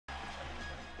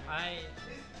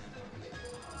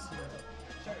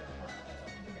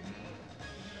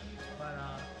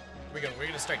We're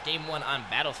gonna start game 1 on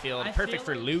Battlefield. Perfect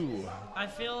for Lou. I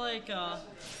feel like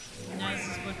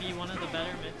Nez would be one of the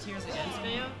better mid tiers against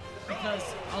Bayo because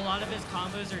a lot of his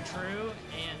combos are true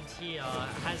and he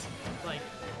has like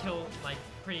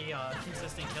pretty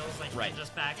consistent kills, like he can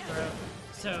just back throw.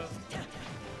 So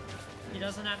he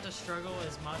doesn't have to struggle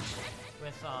as much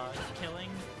with killing.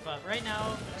 But right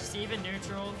now, just even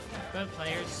neutral, both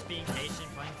players just being patient,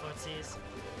 playing footsies.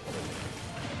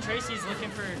 Tracy's looking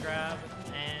for a grab,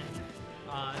 and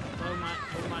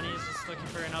LouMoney is just looking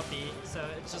for an upbeat. So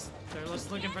it's just they're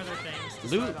just looking for their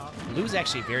things. Lou's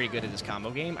actually very good at his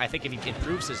combo game. I think if he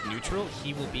improves his neutral,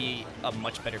 he will be a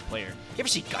much better player. You ever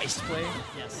see Geist play?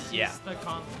 Yes. Yeah.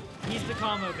 He's the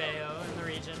combo Bayo in the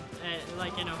region,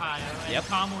 like in Ohio. And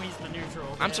combo, he's the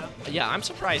neutral. I'm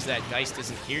surprised that Geist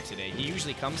isn't here today. He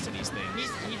usually comes to these things.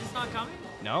 He's just not coming?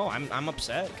 No, I'm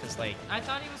upset because like. I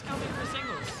thought he was coming for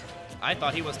singles. I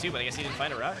thought he was too, but I guess he didn't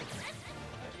find a ride.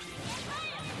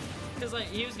 Because like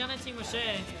he was gonna team with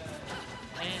Shay,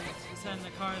 and he said in the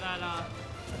car that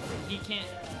he can't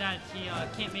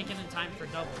make it in time for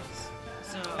doubles.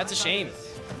 So that's a shame.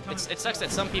 It sucks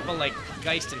that some people like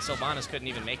Geist and Sylvanas couldn't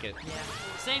even make it. Yeah.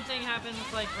 Same thing happened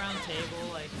with like round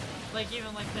table, like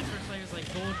even like Pittsburgh players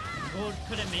like Gold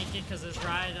couldn't make it because his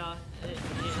ride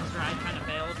kind of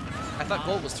failed. I thought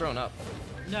Gold was thrown up.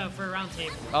 No, for round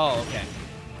table. Oh, okay.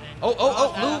 Lou.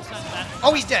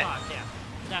 Oh, he's dead. Yeah,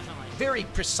 definitely. Very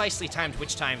precisely timed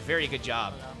witch time. Very good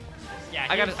job. Yeah.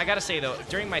 I gotta say though,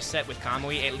 during my set with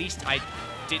Kamui, at least I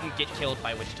didn't get killed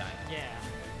by witch time. Yeah,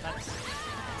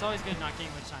 it's always good not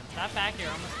getting witch time. That back air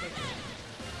almost took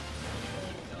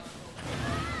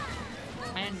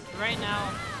me. And right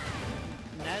now,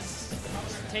 Nez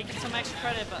taking some extra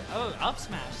credit, but up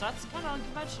smash. That's kind of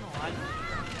unconventional. I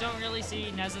don't really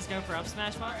see Nez's go for up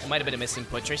smash much. It might have been a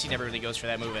misinput. Tracy never really goes for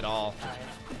that move at all.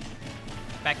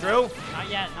 Back through? Not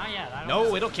yet.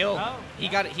 No, it'll kill. Oh, he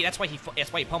got it. That's why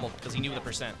he pummeled, because he knew the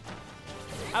percent.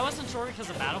 I wasn't sure because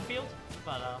of Battlefield,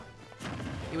 but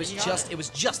it was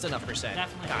just enough percent.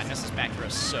 Definitely. God, Ness's back throw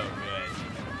is so good.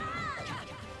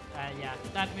 Yeah,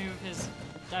 that move is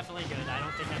definitely good. I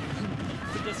don't think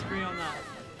anyone could disagree on that.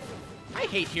 I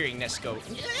hate hearing Ness go.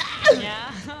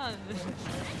 Yeah.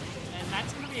 And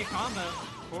that's gonna be a combo.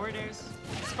 Forward airs.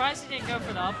 Surprised he didn't go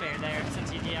for the up air there since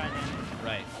he DI'd in.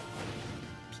 Right.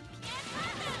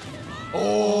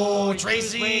 Oh,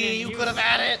 Tracy, you could have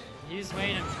had it. He was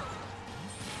waiting.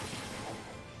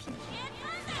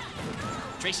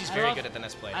 Tracy's very good at the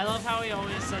Ness play. I love how he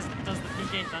always does the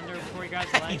PK Thunder before he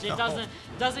grabs the ledge. It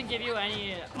doesn't give you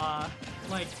any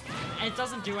it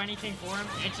doesn't do anything for him.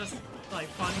 It's just like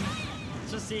fun,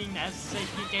 just seeing Ness say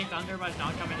PK Thunder but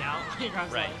not coming out. He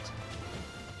grabs the ledge.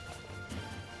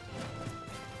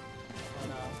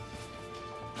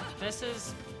 But, this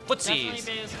is definitely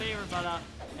Bayo's favor, but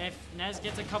if Nez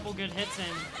gets a couple good hits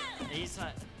in, he's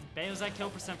Bayo's at kill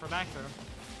percent for back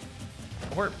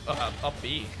throw. Or up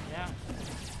B. Yeah.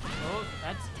 Oh,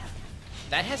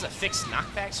 that has a fixed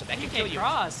knockback, so that can kill you.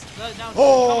 Cross. No,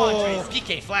 oh, come on, Tracy.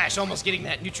 PK Flash, almost getting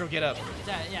that neutral get up.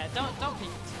 Yeah, don't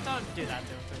do that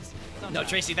to him, Tracy. No,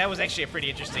 Tracy, that was actually a pretty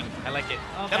interesting. I like it.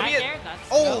 Oh, that'll be it.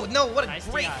 Oh no, what a nice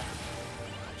great.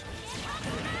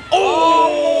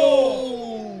 Oh!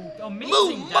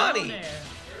 Amazing LouMoney. There.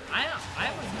 I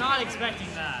was not expecting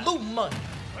that. LouMoney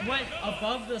went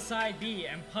above the side B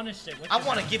and punished it. I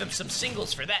want to give him some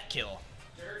singles for that kill.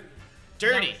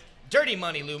 Dirty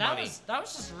money, LouMoney. That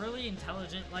was just really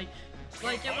intelligent. Like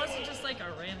it wasn't just like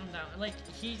a random down. Like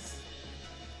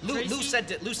Lou said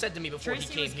to me before he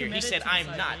came here. He said, "I'm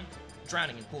not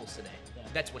drowning in pools today." Yeah.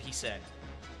 That's what he said.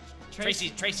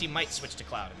 Tracy might switch to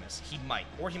Cloud in this. He might,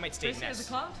 or he might stay Ness. Tracy has a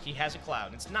Cloud? He has a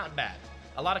Cloud. It's not bad.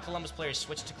 A lot of Columbus players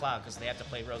switch to Cloud because they have to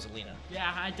play Rosalina.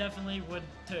 Yeah, I definitely would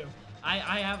too.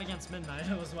 I have against Midnight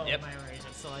as well in my own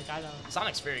region, so like I don't.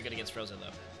 Sonic's very good against Rosa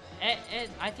though.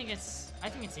 I think it's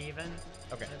even.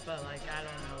 Okay. But like I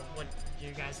don't know what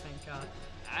you guys think.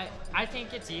 I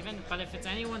think it's even, but if it's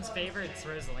anyone's favorite, it's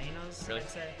Rosalina's. Really? I'd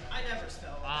say. I never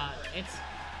spell.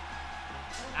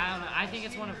 I don't know. I think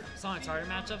it's one of Sonic's harder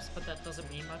matchups, but that doesn't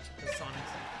mean much because Sonic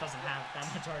doesn't have that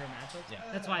much harder matchups. Yeah.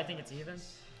 That's why I think it's even.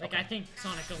 Like I think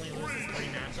Sonic only loses 3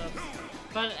 matchups.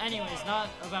 But anyways, not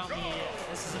about me.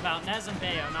 This is about Nez and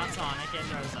Bayo, not Sonic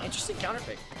and Rosa. Interesting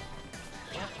counterpick.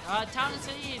 Yeah. Town and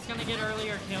City, he's gonna get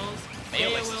earlier kills.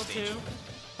 Bayo will too.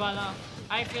 But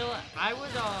I feel I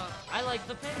like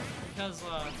the pick because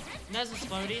Nez is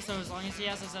floaty, so as long as he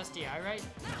has his SDI right,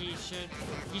 he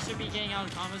should be getting out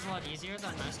of combos a lot easier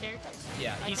than most characters.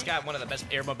 Yeah, he's got one of the best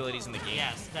air mobilities in the game.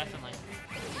 Yes, definitely.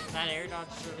 That air dodge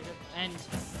is really good. And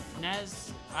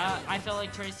Nez, I felt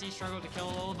like Tracy struggled to kill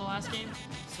a little the last game,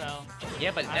 so.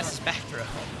 Yeah, but Nez's back throw.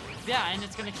 Yeah, and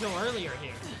it's gonna kill earlier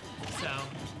here, so.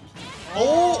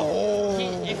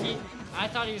 I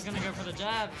thought he was gonna go for the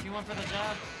jab. If he went for the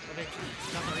jab, but it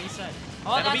got the reset.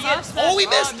 Oh, That'll that's be it. Oh, he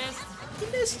missed. He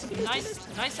missed.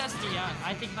 Nice SDI.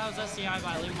 I think that was SDI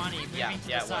by LouMoney moving to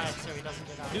the side so he doesn't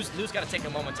get out. Lou's got to take a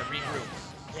moment to regroup.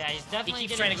 Yeah, he's definitely. He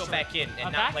keeps trying to go back in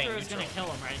and not playing neutral. A back throw is gonna kill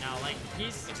him right now. Like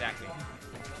he's exactly.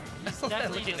 He's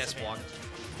definitely Look at Ness walk.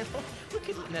 Look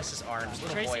at Ness's arms,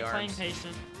 little Tracy boy playing arms.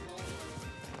 patient.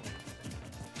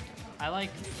 I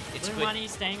like LouMoney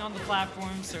staying on the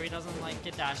platform so he doesn't like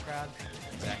get dash grabbed.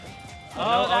 Exactly.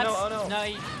 Oh, no. No,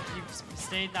 he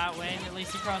stayed that way. At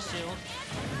least he crossed shield.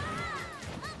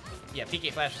 Yeah,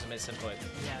 PK Flash was a misinput.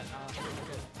 Yeah,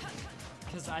 good.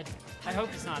 Because I hope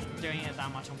he's not doing it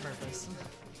that much on purpose.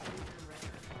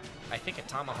 I think a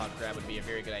tomahawk grab would be a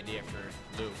very good idea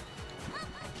for Lou.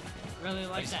 Really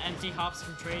like the empty hops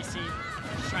from Tracy.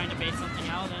 Just trying to bait something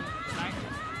out and back.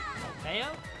 Bayo?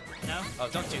 No? Oh,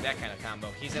 don't do that kind of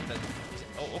combo. He's at the...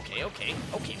 Oh, okay.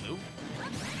 Okay, Lou.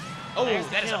 Oh,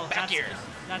 that is a back air.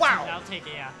 Wow. I'll take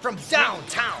it, yeah. From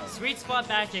downtown. Sweet spot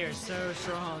back air, so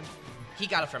strong. He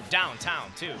got it from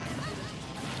downtown, too.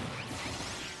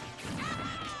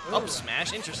 Ooh. Up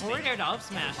smash, interesting. Forward air to up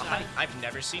smash. I've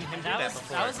never seen him do that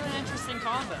before. That was an interesting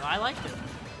combo. I liked it.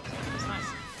 It was nice.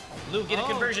 Lou, get a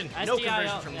conversion. SDI no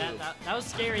conversion from Lou. That was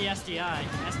scary SDI.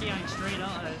 SDIing straight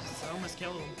up. Almost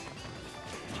killed him.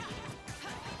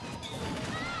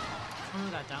 Oh,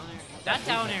 that down air. That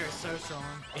down air is so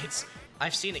strong.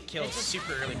 I've seen it kill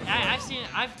super early before.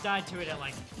 I've died to it at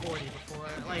like 40 before.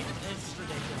 Like, it's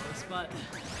ridiculous, but...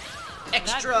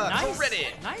 Extra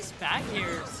credit. Nice back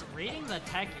airs, reading the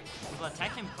tech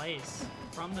in place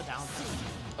from the down side.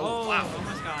 Oh, wow.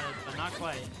 Almost got it, but not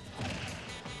quite.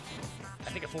 I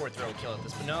think a forward throw will kill it.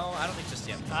 But no, I don't think just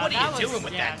yet. What are you doing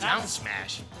with that down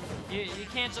smash? You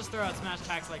can't just throw out smash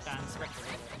attacks like that and expect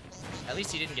it. At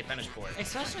least he didn't get punished for it.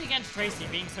 Especially against Tracy,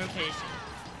 being so patient.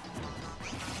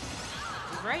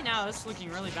 Right now, this is looking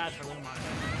really bad for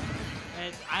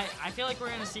LouMoney. I feel like we're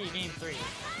going to see a game 3.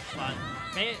 But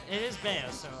it is Bayo,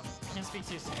 so I can't speak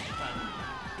too soon. But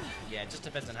yeah, it just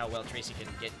depends on how well Tracy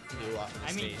can get Lou off of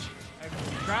the stage.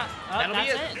 That'll be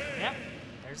it. Yep.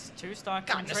 There's 2 stock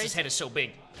from Tracy. His head is so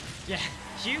big. Yeah,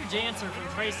 huge answer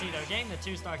from Tracy, though, getting the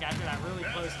 2 stock after that really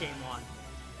close game 1.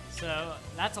 So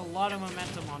that's a lot of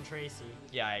momentum on Tracy.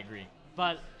 Yeah, I agree.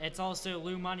 But it's also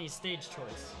LouMoney's stage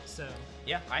choice, so...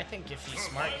 Yeah, I think if he's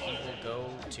smart, he will go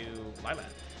to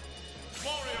Lilat.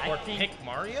 Or pick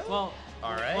Mario? Well,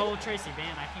 all right. Well, Tracy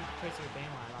ban. I think Tracy would ban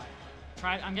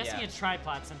Lilat. I'm guessing it's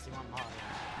Triplat since he won Mario.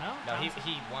 No? No,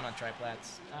 he won on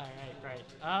Triplats. Right.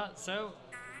 So...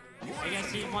 I guess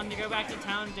he wanted to go back to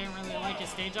town, didn't really like his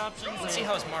stage options. Let's see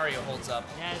how his Mario holds up.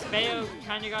 Yeah, his Bayo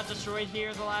kind of got destroyed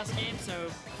here the last game,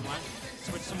 so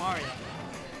switch to Mario.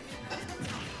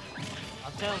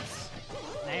 Up tilts.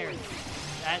 Nair.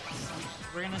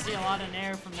 We're going to see a lot of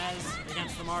Nair from Nez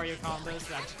against the Mario combos.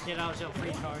 That get out of jail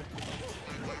free card.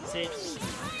 See, it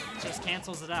just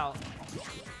cancels it out.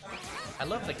 I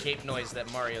love the cape noise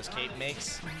that Mario's cape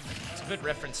makes. It's a good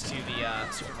reference to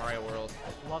the Super Mario World.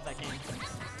 Love that game.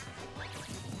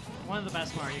 One of the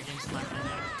best Mario games in my opinion.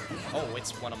 Oh,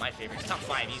 it's one of my favorites. Top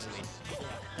 5 easily. Yeah,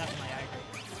 definitely, I agree.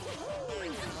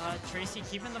 Tracy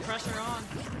keeping the pressure on.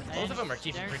 Both of them are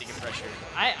keeping pretty good pressure.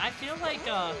 I feel like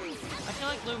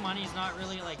LouMoney is not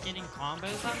really like getting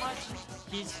combos that much.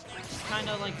 He's just kind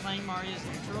of like playing Mario's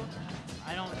neutral.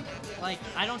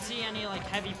 I don't see any like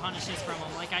heavy punishes from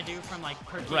him like I do from like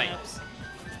perky nips.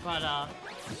 But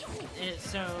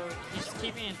so he's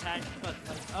keeping it intact. But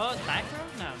like, oh, back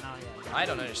throw? No, not yet. I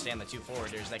don't understand the 2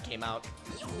 forwarders that came out.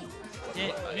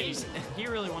 He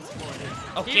really wants a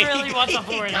forwarder. Okay, he really wants a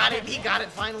forwarder. He got it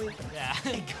finally. Yeah.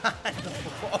 He got it.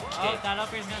 Okay. Oh, that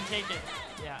up air's gonna take it.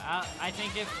 Yeah, I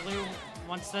think if Lou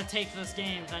wants to take this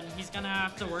game, then he's gonna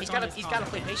have to work on his He's gotta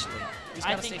play patiently. He's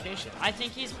gotta stay patient. I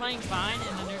think he's playing fine,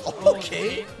 and then there's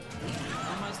okay.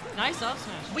 Almost nice up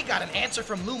smash. We got an answer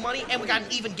from LouMoney, and we got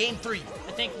an even game 3.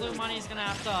 I think LouMoney's gonna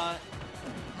have to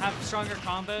have stronger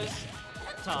combos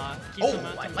to keep the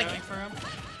momentum going for him.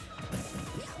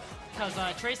 Because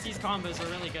Tracy's combos are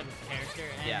really good with the character,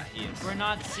 and yeah, he is. We're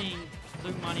not seeing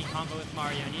LouMoney combo with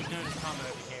Mario, and he's known his combo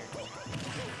with the character.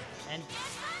 And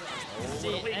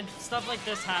and stuff like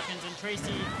this happens, and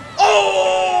Tracy.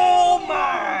 Oh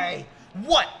my!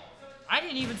 What? I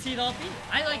didn't even see the LP.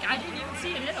 I didn't even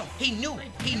see it hit him. He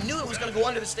knew it was gonna go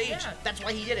under the stage. Yeah. That's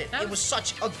why he did it. It was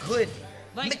such a good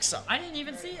mix-up. I didn't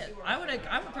even see it.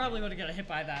 I probably would have got hit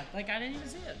by that. Like I didn't even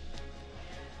see it.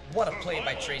 What a play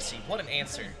by Tracy. What an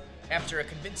answer. After a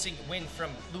convincing win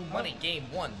from LouMoney game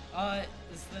 1.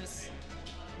 Is this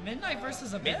Midnight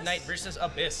versus Abyss? Midnight versus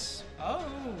Abyss. Oh,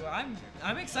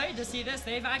 I'm excited to see this.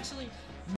 They've actually